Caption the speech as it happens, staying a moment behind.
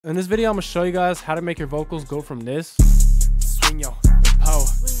In this video, I'm gonna show you guys how to make your vocals go from this. Swing your pole,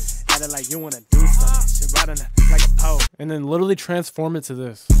 at it like you wanna do something. Shit right on it like a pole. And then literally transform it to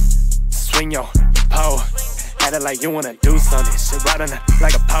this. Swing your pole, at it like you wanna do something. Shit right on it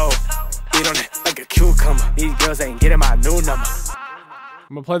like a pole. Eat on it like a cucumber. These girls ain't getting my new number.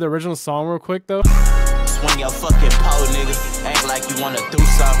 I'm gonna play the original song real quick though. Swing your fucking pole, nigga. Act like you wanna do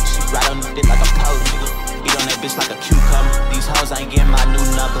something. She right on the dick like a pole, nigga. Eat on that bitch like a cucumber. These hoes ain't getting my new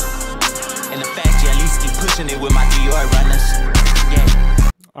number. And the fact you at least keep pushing it with my Dior runners. Yeah.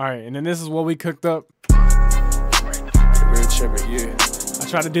 Alright, and then this is what we cooked up. Real tripper, yeah. I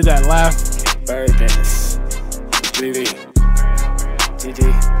tried to do that laugh. Bird business. BB. GG.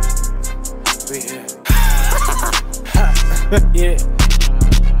 We here. Yeah.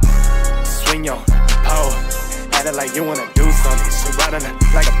 Swing your pole. At it like you wanna do something. Shit right on it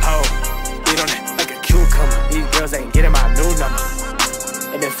like a pole. Eat on it like a cucumber. These girls ain't getting my new number.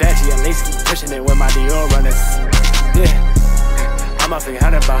 And in fact, you at least keep pushing it with my Dior runners. Yeah. I'm off a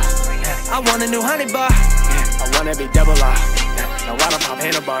 100 bar. I want a new 100 bar. I wanna be double R. Now I don't pop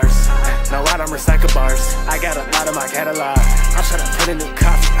handlebars. Now I don't recycle bars. I got a lot of my catalog. I'm trying to put a new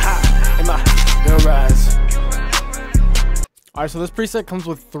coffee hot in my garage. Alright, so this preset comes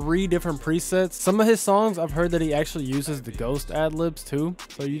with 3 different presets. Some of his songs, I've heard that he actually uses the ghost ad-libs too.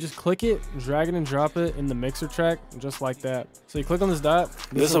 So you just click it, drag it and drop it in the mixer track, just like that. So you click on this dot.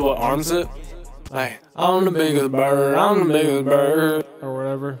 This is what arms it. Like, I'm the biggest bird, I'm the biggest bird. Or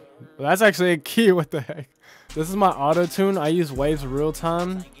whatever. But that's actually a key, what the heck. This is my auto tune. I use waves real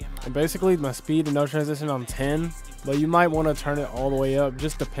time. And basically my speed and no transition on 10. But you might want to turn it all the way up.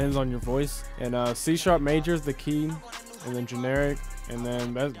 Just depends on your voice. And C sharp major is the key. And then generic, and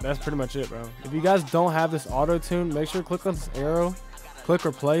then that's pretty much it, bro. If you guys don't have this auto tune, make sure to click on this arrow, click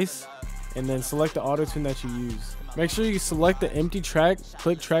replace, and then select the auto tune that you use. Make sure you select the empty track,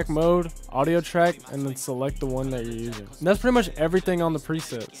 click track mode, audio track, and then select the one that you're using. And that's pretty much everything on the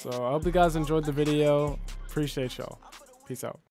preset. So I hope you guys enjoyed the video. Appreciate y'all. Peace out.